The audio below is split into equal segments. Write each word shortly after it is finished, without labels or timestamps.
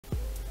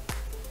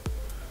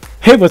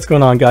Hey, what's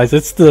going on, guys?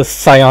 It's the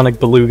Psionic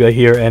Beluga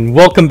here, and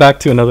welcome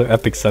back to another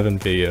Epic 7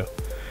 video.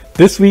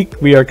 This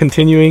week, we are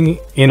continuing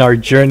in our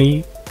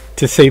journey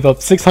to save up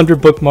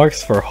 600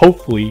 bookmarks for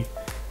hopefully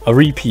a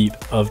repeat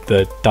of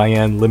the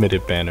Diane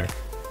Limited banner.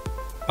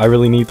 I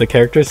really need the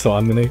character, so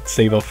I'm gonna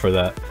save up for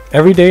that.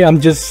 Every day,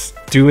 I'm just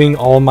doing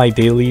all my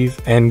dailies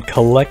and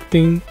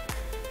collecting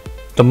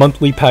the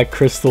monthly pack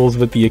crystals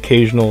with the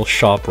occasional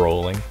shop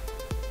rolling.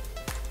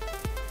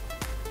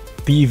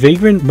 The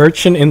Vagrant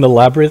Merchant in the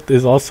Labyrinth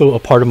is also a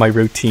part of my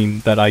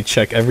routine that I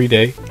check every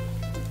day.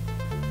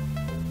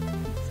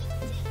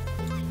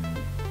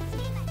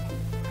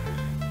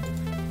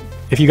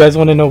 If you guys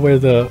want to know where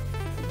the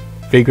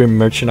Vagrant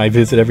Merchant I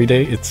visit every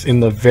day, it's in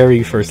the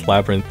very first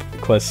Labyrinth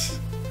quest,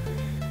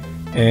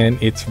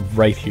 and it's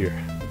right here.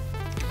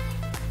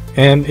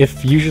 And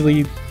if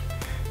usually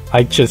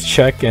I just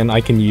check and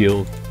I can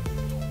yield,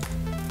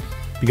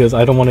 because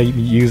I don't want to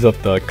use up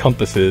the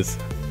compasses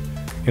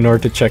in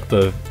order to check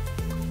the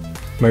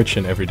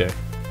merchant every day.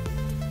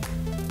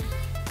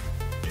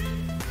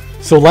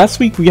 So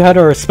last week we had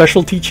our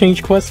specialty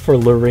change quest for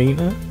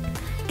Lorena,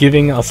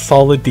 giving a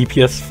solid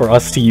DPS for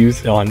us to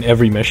use on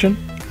every mission.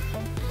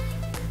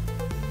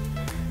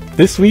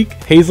 This week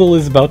Hazel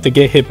is about to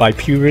get hit by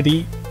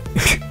puberty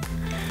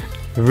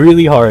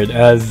really hard,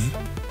 as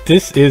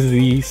this is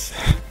the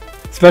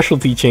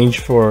specialty change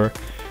for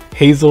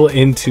Hazel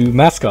into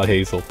Mascot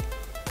Hazel.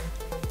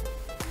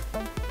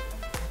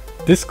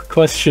 This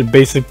quest should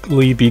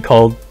basically be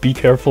called "Be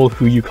Careful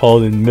Who You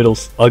Call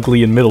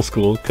Ugly in Middle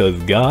School," cause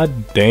god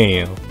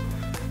damn.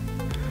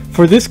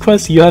 For this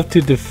quest, you have to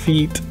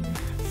defeat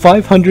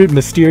 500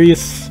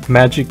 mysterious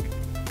magic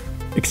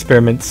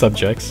experiment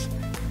subjects,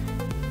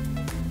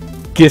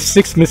 get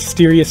 6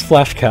 mysterious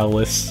flash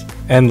catalysts,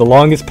 and the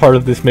longest part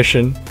of this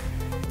mission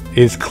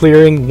is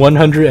clearing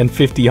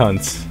 150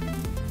 hunts.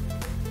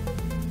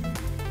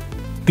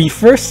 The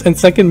first and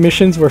second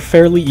missions were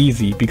fairly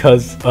easy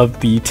because of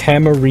the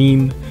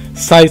Tamarine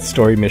side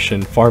story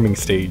mission farming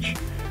stage,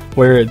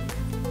 where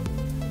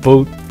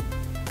both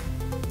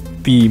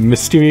the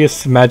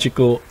mysterious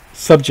magical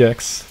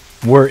subjects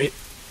were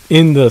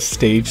in the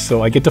stage,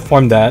 so I get to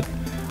farm that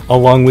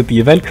along with the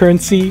event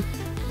currency,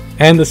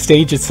 and the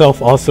stage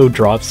itself also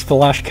drops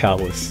flash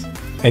catalysts,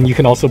 and you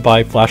can also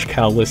buy flash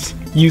catalysts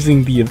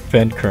using the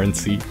event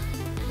currency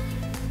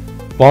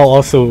while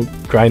also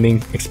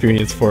grinding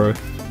experience for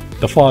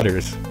the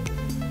fodders.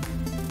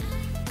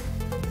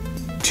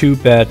 Too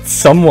bad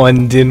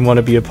someone didn't want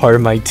to be a part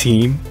of my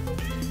team.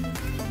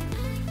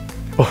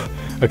 Oh,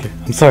 okay,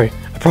 I'm sorry.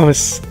 I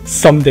promise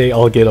someday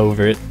I'll get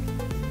over it.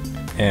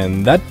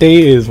 And that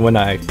day is when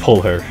I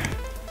pull her.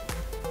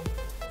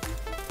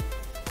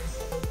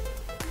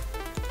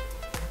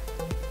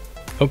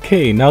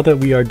 Okay, now that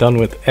we are done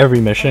with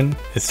every mission,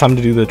 it's time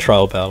to do the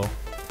trial battle.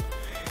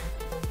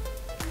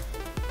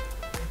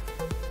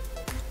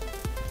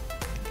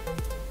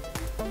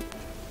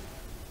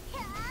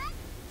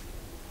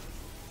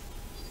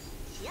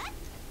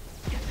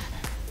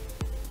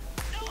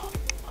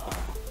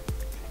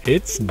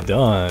 It's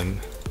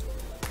done.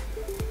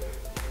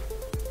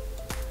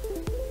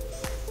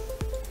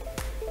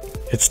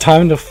 It's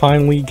time to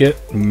finally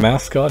get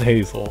Mascot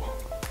Hazel.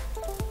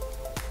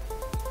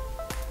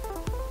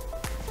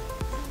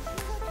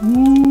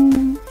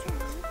 Woo.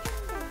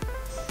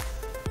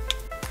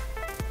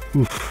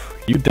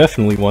 Oof, you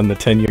definitely won the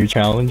 10-year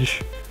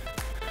challenge.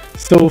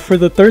 So for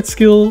the third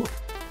skill,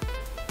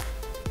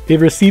 it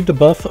received a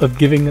buff of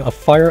giving a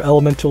fire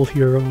elemental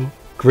hero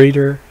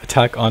greater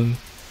attack on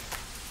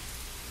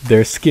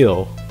their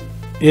skill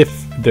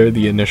if they're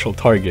the initial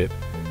target.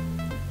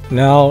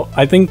 Now,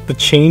 I think the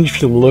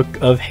changed look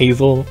of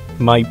Hazel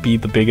might be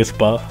the biggest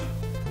buff,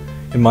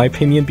 in my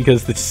opinion,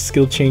 because the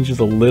skill change is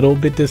a little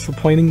bit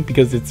disappointing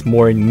because it's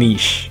more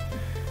niche.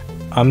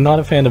 I'm not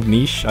a fan of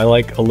niche. I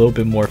like a little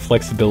bit more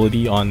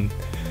flexibility on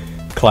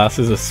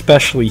classes,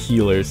 especially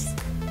healers.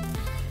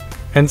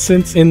 And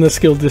since in the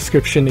skill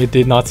description it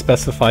did not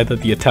specify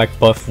that the attack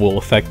buff will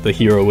affect the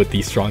hero with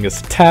the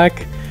strongest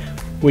attack,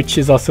 which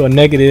is also a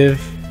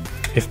negative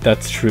if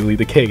that's truly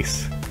the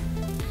case.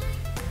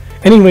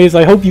 Anyways,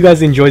 I hope you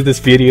guys enjoyed this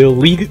video.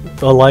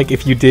 Leave a like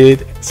if you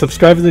did,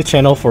 subscribe to the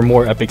channel for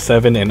more Epic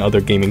 7 and other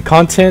gaming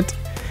content,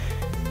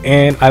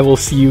 and I will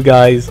see you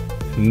guys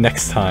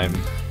next time.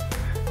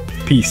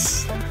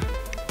 Peace.